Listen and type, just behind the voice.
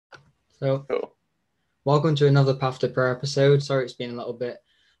So, Cool. welcome to another Path to Pro episode. Sorry, it's been a little bit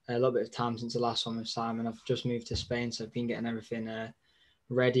of time since the last one with Simon. I've just moved to Spain, so I've been getting everything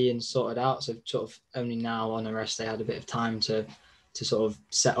ready and sorted out. So, sort of only now on a rest day, I had a bit of time to sort of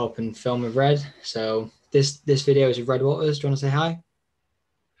set up and film with Red. So, this video is with Red Waters. Do you want to say hi?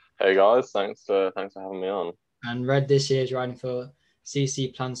 Hey guys, thanks for having me on. And Red this year is riding for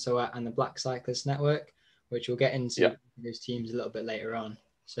CC Plan Soet and the Black Cyclist Network, which we'll get Yeah. into those teams a little bit later on.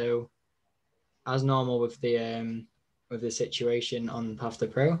 So, as normal with the situation on Path to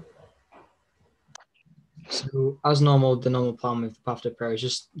Pro. So as normal, the normal plan with Path to Pro is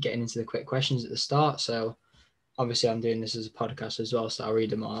just getting into the quick questions at the start. So obviously I'm doing this as a podcast as well, so I'll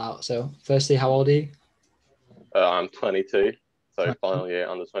read them all out. So firstly, how old are you? I'm 22, so 20. final year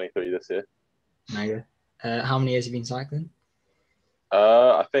under 23 this year. Mega. How many years have you been cycling?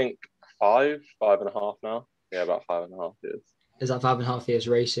 I think five and a half now. Yeah, about 5.5 years. Is that 5.5 years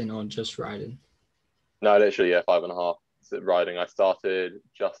racing or just riding? No, literally, yeah, 5.5. Riding. I started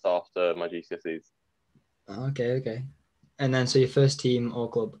just after my GCSEs. Okay. And then so your first team or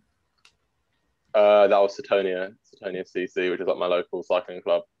club? That was Satonia CC, which is like my local cycling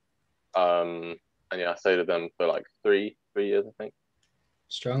club. And yeah, I stayed with them for like three years, I think.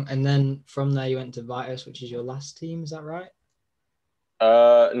 Strong. And then from there you went to Vitus, which is your last team, is that right?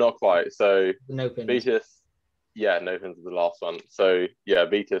 Not quite. So No pins. Vetus, yeah, Novins was the last one. So yeah,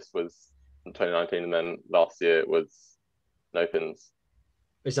 Vetus was in 2019, and then last year it was Nopins.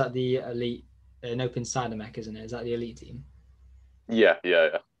 Is that the elite no pin cider mech, isn't it? Is that the elite team? Yeah.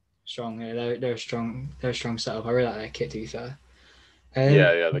 Strong. Yeah, they're a strong setup. I really like their kit to be fair.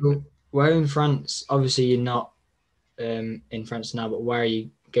 Yeah. Where in France? Obviously, you're not in France now, but where are you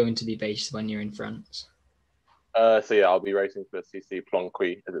going to be based when you're in France? So yeah, I'll be racing for CC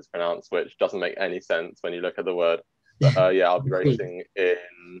Plonqui, as it's pronounced, which doesn't make any sense when you look at the word. But yeah, I'll be racing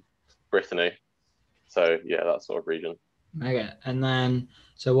in Brittany. So yeah, that sort of region. Okay, and then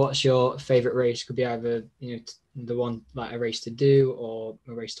so what's your favorite race? Could be either the one like a race to do or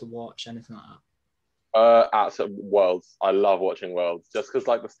a race to watch, anything like that. At Worlds, I love watching Worlds just because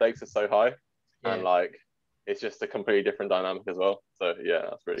like the stakes are so high, and Yeah, like it's just a completely different dynamic as well. So yeah,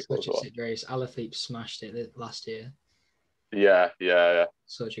 that's really cool such to a watch. sick race. Alaphilippe smashed it last year. Yeah.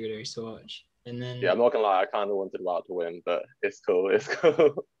 Such a good race to watch. And Yeah, then I'm not gonna lie, I kind of wanted Wout to win, but it's cool. It's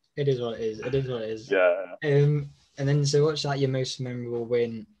cool. it is what it is. It is what it is. Yeah. And then so what's like your most memorable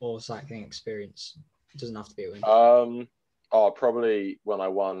win or cycling experience? It doesn't have to be a win. Probably when I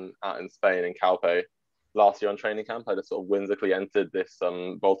won out in Spain in Calpe last year on training camp. I just sort of whimsically entered this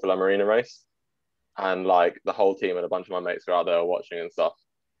Volta La Marina race, and like the whole team and a bunch of my mates were out there watching and stuff.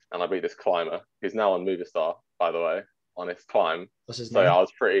 And I beat this climber who's now on Movistar, by the way, on his climb. What's his So name? I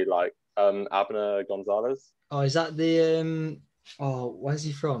was pretty like Abner Gonzalez, Oh, is that the oh, where's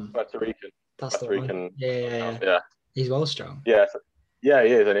he from? Puerto Rican, That's the Puerto one. Rican. Yeah. Yeah, He's well strong. yeah, yeah,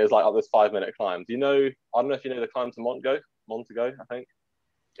 he is, and it was like up this 5 minute climb. Do you know? I don't know if you know the climb to Montego, I think.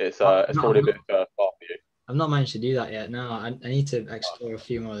 It's No, probably a bit far for you. I've not managed to do that yet. No, I need to explore a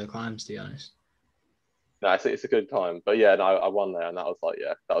few more of the climbs to be honest. No, it's a good time. But yeah, no, I won there, and that was like,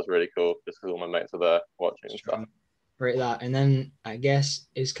 yeah, that was really cool, just because all my mates were there watching and stuff. Strong. Rate that. And then I guess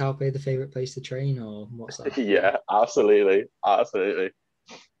is Calpe the favorite place to train or what's that? Yeah, absolutely. I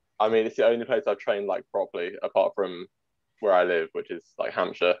mean, it's the only place I've trained like properly, apart from where I live, which is like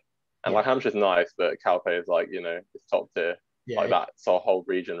Hampshire. And Yeah. like Hampshire's nice, but Calpe is like, it's top tier. Like Yeah. that's our whole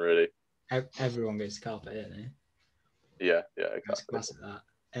region, really. Everyone goes to Calpe, don't they? Yeah, That's exactly. classic that.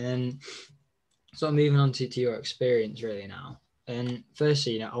 And then sort of moving on to your experience really now. And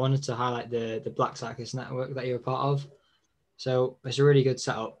firstly, I wanted to highlight the Black Cyclist Network that you're a part of. So it's a really good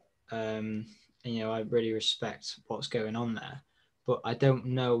setup. And, I really respect what's going on there, but I don't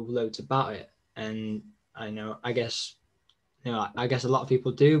know loads about it. And I guess, I guess a lot of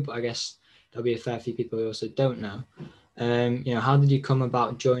people do, but I guess there'll be a fair few people who also don't know. How did you come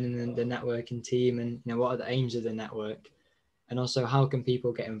about joining the networking team, and what are the aims of the network, and also how can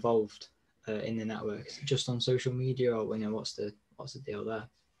people get involved in the network? Is it just on social media, or what's the deal there?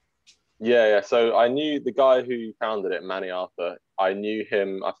 Yeah. So I knew the guy who founded it, Manny Arthur. I knew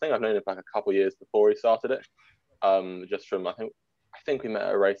him. I think I've known him for like a couple of years before he started it. Just from I think we met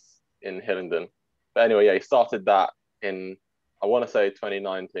at a race in Hillingdon. But anyway, yeah, he started that in I want to say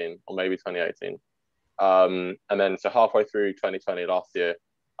 2019 or maybe 2018. And then so halfway through 2020 last year,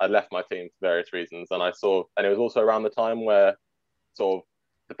 I left my team for various reasons, and and it was also around the time where sort of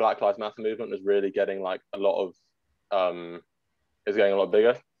the Black Lives Matter movement was really getting like a lot of it was getting a lot bigger.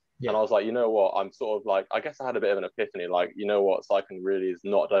 And Yeah, I was like, you know what? I'm sort of like, I guess I had a bit of an epiphany, like, you know what, cycling really is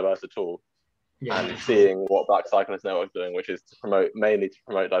not diverse at all. Yeah. and seeing what Black Cyclist Network's doing, which is mainly to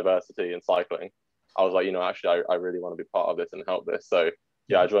promote diversity in cycling. I was like, actually, I really want to be part of this and help this. So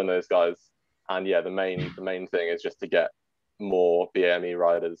I joined those guys, and the main thing is just to get more BME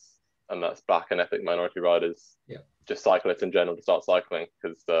riders, and that's black and ethnic minority riders, just cyclists in general, to start cycling,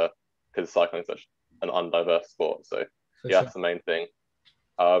 because cycling is such an undiverse sport. So that's the main thing.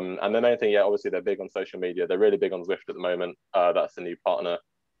 And the main thing, obviously they're big on social media. They're really big on Zwift at the moment. That's the new partner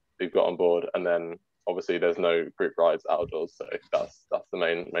we've got on board. And then obviously there's no group rides outdoors, so that's the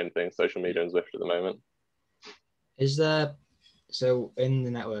main thing. Social media and Zwift at the moment. Is there, so in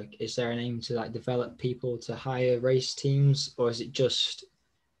the network, is there an aim to like develop people to hire race teams, or is it just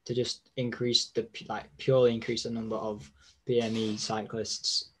to increase purely increase the number of BME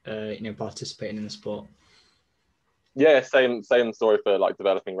cyclists participating in the sport? Yeah, same story for like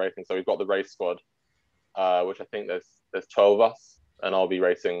developing racing. So we've got the race squad, which I think there's 12 of us, and I'll be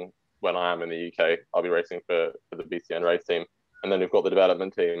racing when I am in the UK. I'll be racing for the BCN race team, and then we've got the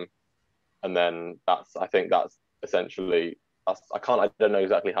development team, and then I think that's essentially I don't know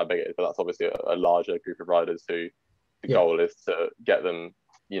exactly how big it is, but that's obviously a larger group of riders who the goal is to get them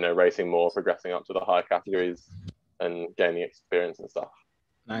racing more, progressing up to the higher categories and gaining experience and stuff.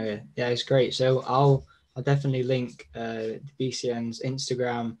 Okay. Yeah, it's great. So I'll definitely link the BCN's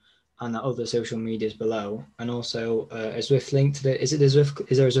Instagram and the other social medias below, and also a Zwift link to is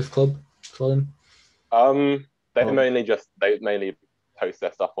there a Zwift club for them? They mainly post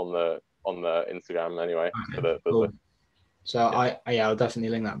their stuff on the Instagram anyway. Okay, cool. So I'll definitely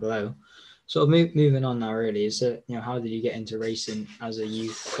link that below. So moving on now, really, is that how did you get into racing as a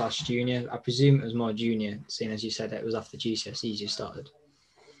youth / junior? I presume it was more junior, seeing as you said it was after GCSEs you started.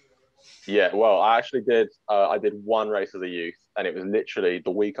 Yeah, well, I actually did. I did one race as a youth, and it was literally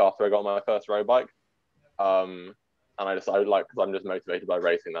the week after I got my first road bike. And I decided, because I'm just motivated by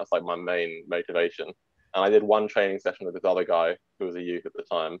racing. That's like my main motivation. And I did one training session with this other guy who was a youth at the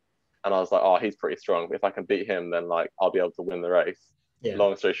time, and I was like, oh, he's pretty strong. If I can beat him, then I'll be able to win the race. Yeah.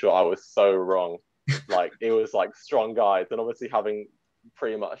 Long story short, I was so wrong. It was strong guys, and obviously having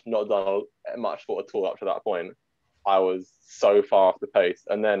pretty much not done much sport at all up to that point, I was so far off the pace.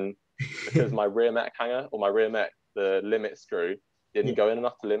 And then because my rear mech hanger or my rear mech, the limit screw didn't go in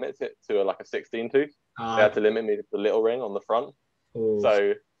enough to limit it to a 16 tooth. They had to limit me to the little ring on the front. Ooh.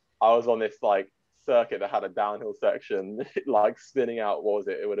 So I was on this circuit that had a downhill section, spinning out. What was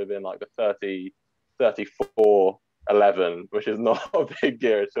it? It would have been the 34 11, which is not a big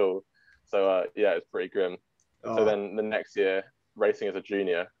gear at all. So it's pretty grim. Oh. So then the next year, racing as a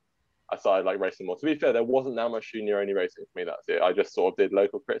junior, I started racing more. To be fair, there wasn't that much junior only racing for me that year. I just sort of did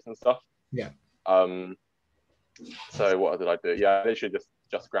local crits and stuff. Yeah. So what did I do? Yeah, I literally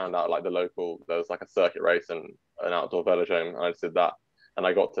just ground out the local. There was a circuit race and an outdoor velodrome, and I just did that. And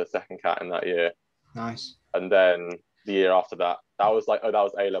I got to second cat in that year. Nice. And then the year after that, that was that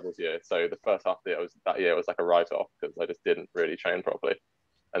was A levels year. So the first half of the year was a write off because I just didn't really train properly.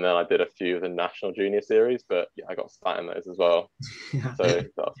 And then I did a few of the national junior series, but I got spat in those as well. So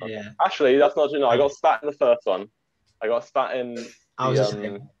that was fun. Yeah. Actually, that's not true. No, I got spat in the first one. I got spat in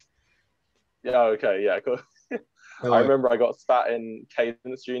the yeah, okay, yeah, cool. I remember I got spat in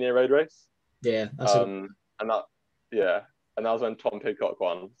Cadence Junior Road Race. Yeah, that's and that was when Tom Pidcock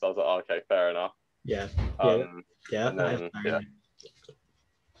won. So I was like, oh, okay, fair enough. Yeah.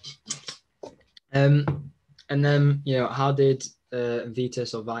 And then how did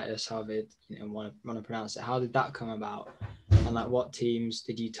Vitus or Vitus, however want to pronounce it, how did that come about, and what teams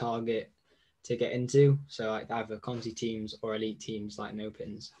did you target to get into? So either Conti teams or elite teams like No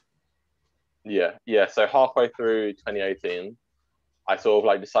Pins. Yeah. So halfway through 2018, I sort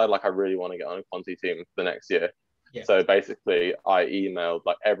of decided I really want to get on a Conti team the next year. Yeah. So basically, I emailed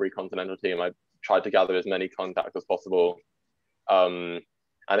every continental team. I tried to gather as many contacts as possible. And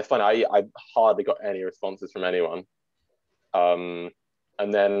it's funny, I hardly got any responses from anyone. And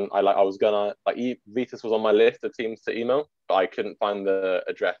then I was gonna Vitus was on my list of teams to email, but I couldn't find the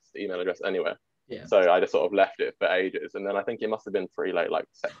email address anywhere. Yeah. So I just sort of left it for ages. And then I think it must have been pretty late,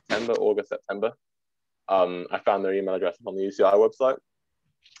 August, September. I found their email address on the UCI website.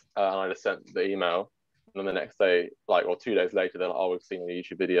 And I just sent the email. And then the next day, or 2 days later, they're like, oh, we've seen your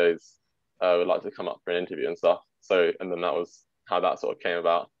YouTube videos. Would like to come up for an interview and stuff. So, and then that was how that sort of came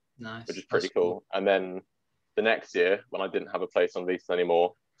about. Nice. Which is pretty cool. And then the next year, when I didn't have a place on Vitus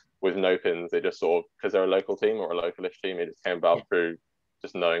anymore, with No Pins, it just sort of, because they're a local team or a localish team, it just came about through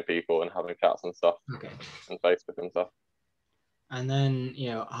just knowing people and having chats and stuff. Okay. And Facebook and stuff. And then,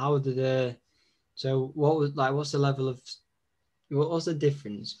 how did so what was what's the level of, what was the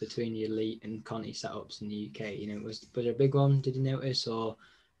difference between the elite and Conti setups in the UK? Was there a big one, did you notice, or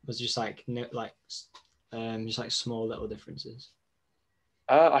Was it just like no, just like small little differences?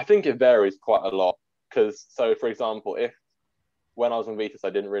 I think it varies quite a lot because, so for example, if when I was on Vitus, I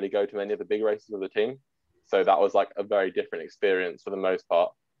didn't really go to many of the big races with the team, so that was like a very different experience for the most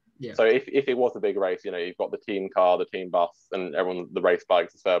part. Yeah. So if it was a big race, you know, you've got the team car, the team bus, and everyone, the race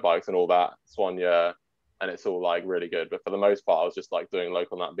bikes, the spare bikes, and all that, Sonia, and it's all like really good. But for the most part, I was just like doing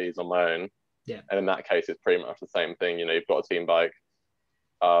local Nat Bs on my own. Yeah. And in that case, it's pretty much the same thing. You know, you've got a team bike.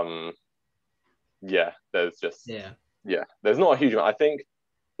 Yeah, there's just there's not a huge amount. I think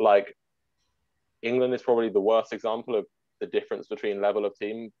like England is probably the worst example of the difference between level of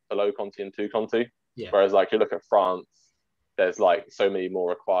team below Conti and two Conti. Yeah. Whereas like you look at France, there's like so many more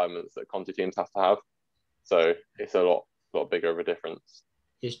requirements that Conti teams have to have. So it's a lot bigger of a difference.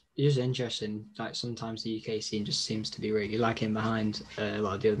 It's just interesting. Like sometimes the UK scene just seems to be really lagging behind a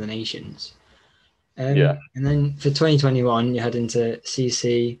lot of the other nations. And then for 2021, you head into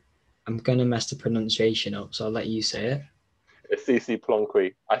CC. I'm gonna mess the pronunciation up, so I'll let you say it. It's CC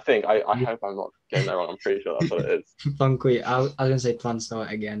Plonqui. I think. I hope I'm not getting that wrong. I'm pretty sure that's what it is. Plonqui. I was gonna say Plansnort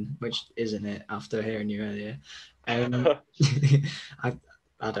again, which isn't it after hearing you earlier. I don't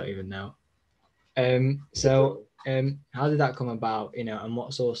even know. How did that come about? You know, and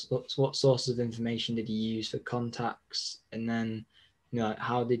what sources of information did you use for contacts? And then, you know,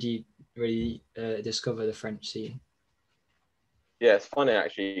 how did you really discover the French scene? Yeah, it's funny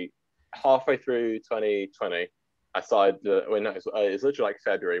actually. Halfway through 2020, I started. It was literally like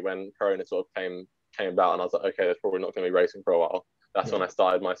February when Corona sort of came about, and I was like, okay, there's probably not going to be racing for a while. That's when I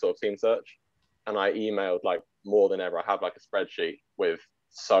started my sort of team search, and I emailed like more than ever. I have like a spreadsheet with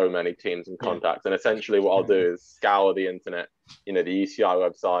so many teams and contacts, and essentially what I'll do is scour the internet. You know, the UCI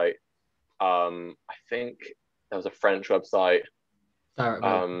website. I think there was a French website.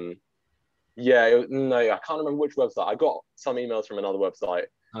 No, I can't remember which website. I got some emails from another website,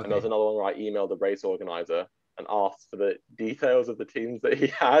 and there was another one where I emailed the race organizer and asked for the details of the teams that he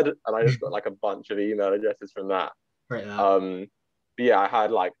had, and I just got like a bunch of email addresses from that. But yeah, I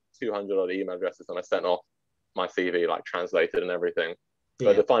had like 200 odd email addresses, and I sent off my CV like translated and everything.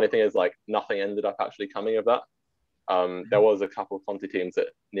 But the funny thing is, like, nothing ended up actually coming of that. There was a couple of Conti teams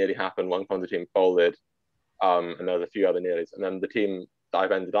that nearly happened. One Conti team folded, and there was a few other nearlies. And then the team that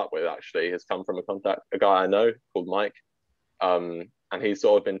I've ended up with actually has come from a guy I know called Mike. And he's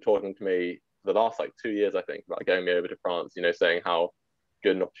sort of been talking to me for the last like 2 years, I think, about getting me over to France, you know, saying how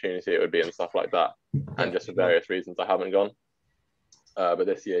good an opportunity it would be and stuff like that. And just for various reasons, I haven't gone. But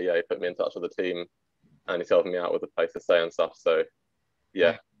this year, he put me in touch with the team and he's helping me out with a place to stay and stuff. So,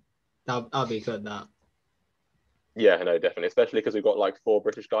 yeah. That'll be good, that. Yeah, no, definitely. Especially because we've got like 4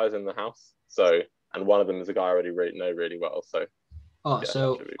 British guys in the house. So, and one of them is a guy I already know really well. So, are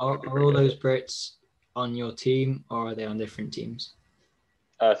all those Brits on your team or are they on different teams?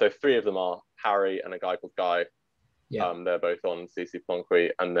 So 3 of them are Harry and a guy called Guy. Yeah. They're both on CC Plonqui,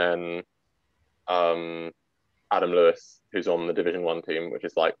 and then Adam Lewis, who's on the Division 1 team, which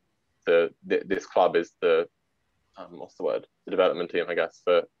is like this club is the the development team, I guess,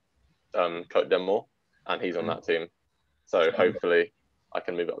 for Côte d'Amour, and he's on that team. So hopefully I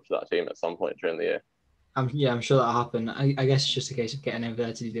can move up to that team at some point during the year. I'm sure that'll happen. I guess it's just a case of getting over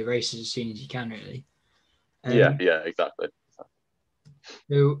there to do the races as soon as you can, really. Yeah, exactly.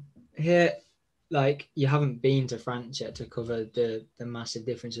 So here, like, you haven't been to France yet to cover the massive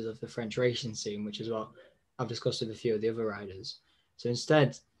differences of the French racing scene, which is what I've discussed with a few of the other riders. So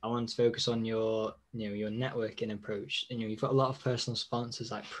instead, I want to focus on your networking approach. And you've got a lot of personal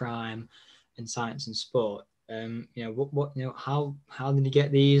sponsors like Prime and Science and Sport. How did you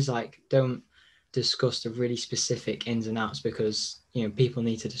get these? Like, don't discuss the really specific ins and outs, because people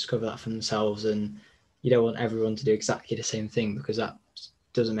need to discover that for themselves, and you don't want everyone to do exactly the same thing, because that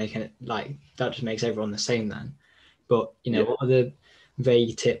doesn't make it, like, that just makes everyone the same then. But what are the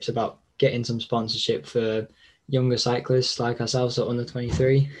vague tips about getting some sponsorship for younger cyclists like ourselves, so under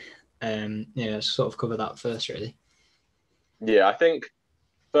 23? Let's sort of cover that first, really. Yeah, I think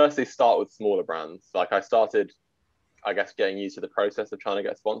firstly start with smaller brands. Like, I started, I guess, getting used to the process of trying to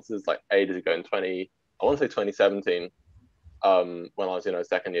get sponsors like ages ago in 2017, when I was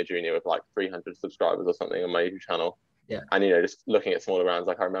second year junior with like 300 subscribers or something on my YouTube channel. Yeah. And just looking at smaller brands,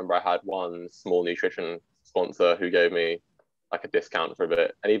 like I remember I had one small nutrition sponsor who gave me like a discount for a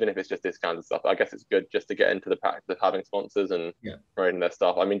bit, and even if it's just discounted stuff, I guess it's good just to get into the practice of having sponsors and promoting their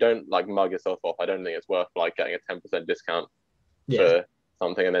stuff. I mean, don't like mug yourself off. I don't think it's worth like getting a 10% discount for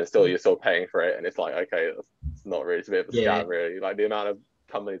something and then you're still paying for it, and it's like, okay, it's not really, it's a bit of a scam, really. Like the amount of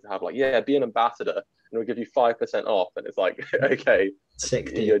companies that have like, be an ambassador and we'll give you 5% off, and it's like, okay,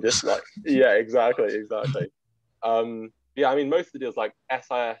 60. You're just like, exactly. yeah, I mean, most of the deals like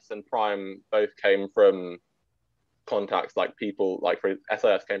SIS and Prime both came from contacts, like people like for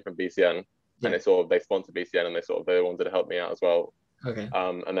SIS came from BCN, and Yeah. they sponsored BCN, and they wanted to help me out as well. Okay.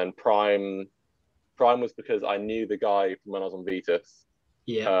 And then Prime was because I knew the guy from when I was on Vetus,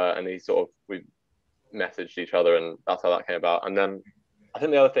 Yeah. and we messaged each other, and that's how that came about. And then I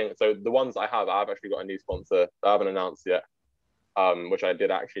think the other thing, so the ones I've actually got a new sponsor that I haven't announced yet, which I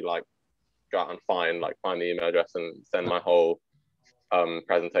did actually like go out and find the email address and send my whole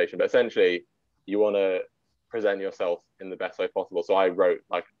presentation. But essentially, you want to present yourself in the best way possible. So I wrote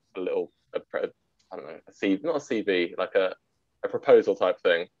like I don't know, not a CV, like a proposal type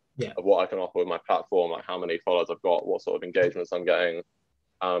thing Yeah. of what I can offer with my platform, like how many followers I've got, what sort of engagements I'm getting.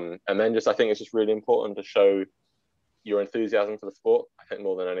 And then I think it's just really important to show your enthusiasm for the sport, I think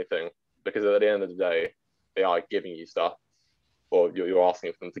more than anything, because at the end of the day, they are giving you stuff, or you're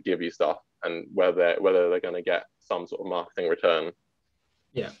asking for them to give you stuff, and whether they're going to get some sort of marketing return,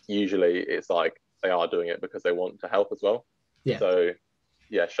 Yeah. usually it's like they are doing it because they want to help as well. Yeah. So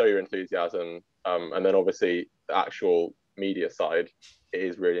yeah, show your enthusiasm, and then obviously the actual media side, it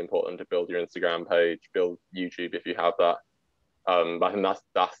is really important to build your Instagram page, build YouTube if you have that. But I think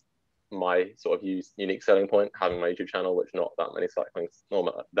that's my sort of unique selling point, having my YouTube channel, which not that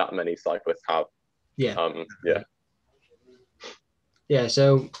many cyclists have. Yeah. Yeah. Yeah.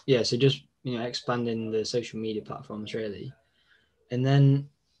 So just expanding the social media platforms really, and then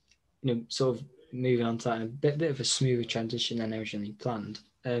sort of moving on to that, a bit of a smoother transition than originally planned.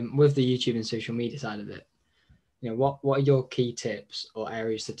 With the YouTube and social media side of it, what are your key tips or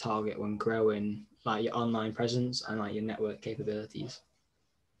areas to target when growing like your online presence and like your network capabilities?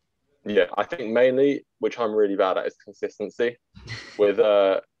 Yeah, I think mainly, which I'm really bad at, is consistency. With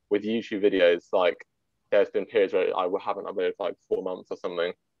YouTube videos, like there's been periods where I haven't uploaded for like 4 months or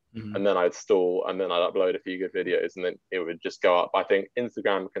something, and then I'd stall, and then I'd upload a few good videos, and then it would just go up. I think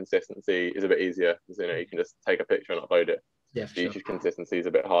Instagram consistency is a bit easier because you can just take a picture and upload it. Yeah, for sure. YouTube consistency is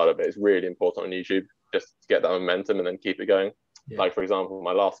a bit harder, but it's really important on YouTube just to get that momentum and then keep it going. Yeah. Like for example,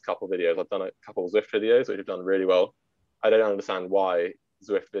 my last couple of videos, I've done a couple of Zwift videos which have done really well. I don't understand why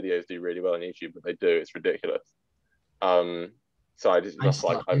Zwift videos do really well on YouTube, but they do. It's ridiculous. So I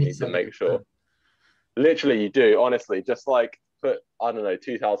need to make sure. Literally, you do. Honestly, just like put, I don't know,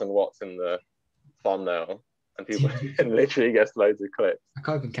 2,000 watts in the thumbnail, and people can literally get loads of clips. I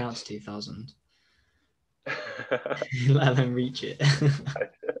can't even count to 2,000. Let them reach it.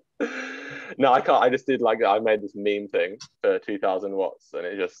 No, I can't. I just did I made this meme thing for 2,000 watts, and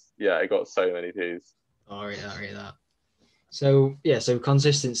it got so many views. Oh, I read that. So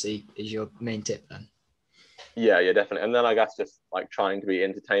consistency is your main tip then. Yeah, definitely. And then I guess just like trying to be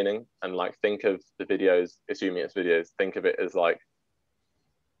entertaining and like think of the videos, assuming it's videos, think of it as a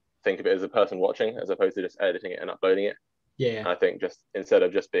person watching as opposed to just editing it and uploading it. Yeah. And I think just instead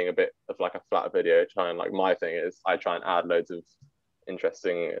of just being a bit of like a flat video, my thing is I try and add loads of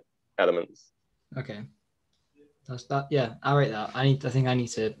interesting elements. Okay. That's that. Yeah, I rate that. I think I need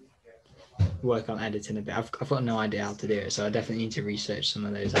to work on editing a bit. I've got no idea how to do it, so I definitely need to research some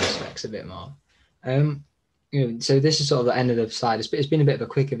of those aspects a bit more. So this is sort of the end of the slide. It's been a bit of a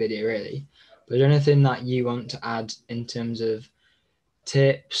quicker video, really. But is there anything that you want to add in terms of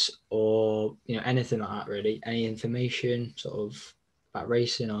tips or anything like that? Really, any information sort of about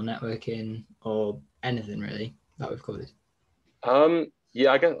racing or networking or anything really that we've covered?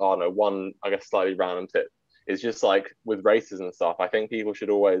 Yeah, I guess one slightly random tip is just like with races and stuff. I think people should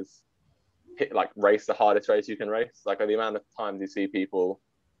always race the hardest race you can race. Like the amount of times you see people,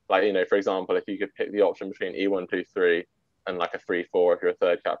 for example, if you could pick the option between E123 and like a 3-4, if you're a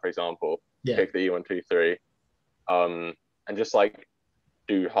third cat, for example, pick the E123, and just like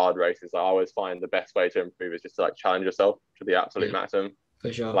do hard races. I always find the best way to improve is just to like challenge yourself to the absolute maximum.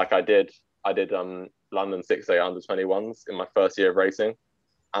 For sure. Like I did London 6A under 21s in my first year of racing,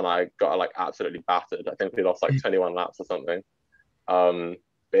 and I got like absolutely battered. I think we lost like 21 laps or something.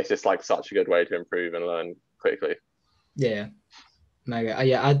 But it's just like such a good way to improve and learn quickly. Yeah. Maybe.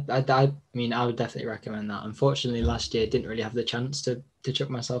 I mean, I would definitely recommend that. Unfortunately, last year I didn't really have the chance to chuck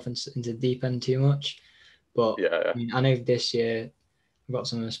myself into the deep end too much. But yeah. I mean, I know this year we've got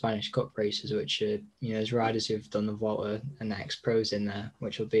some of the Spanish Cup races, which are, there's riders who've done the Volta and the ex-pros in there,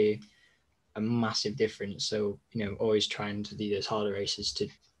 which will be a massive difference. So, always trying to do those harder races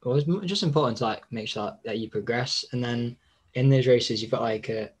it's just important to like make sure that you progress. And then in those races, you've got like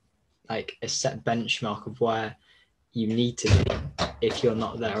a set benchmark of where you need to be if you're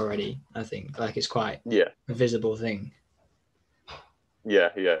not there already. I think like it's quite a visible thing. Yeah,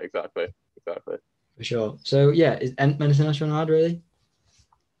 exactly. For sure. So yeah, is anything else you want to add really?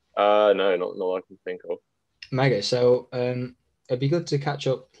 No, not I can think of. Mega. So it'd be good to catch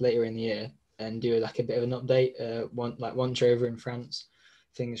up later in the year and do like a bit of an update. Once you're over in France,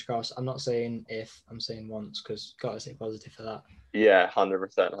 fingers crossed. I'm not saying if, I'm saying once because gotta stay positive for that. Yeah, 100%,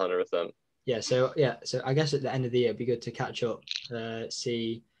 100%. So I guess at the end of the year, it'd be good to catch up,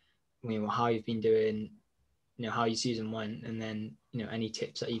 see, how you've been doing, how your season went, and then any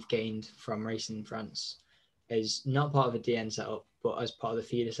tips that you've gained from racing in France is not part of a DN setup, but as part of the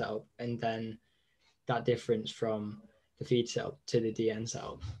feeder setup, and then that difference from the feed setup to the DN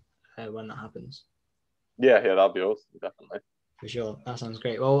setup when that happens. Yeah, that'd be awesome, definitely. For sure, that sounds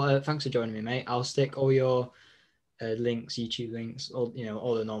great. Well, thanks for joining me, mate. I'll stick all your links, YouTube links, all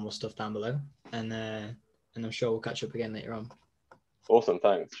the normal stuff down below, and I'm sure we'll catch up again later on. Awesome,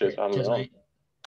 thanks. Cheers Great. for having me Cheers, on. mate.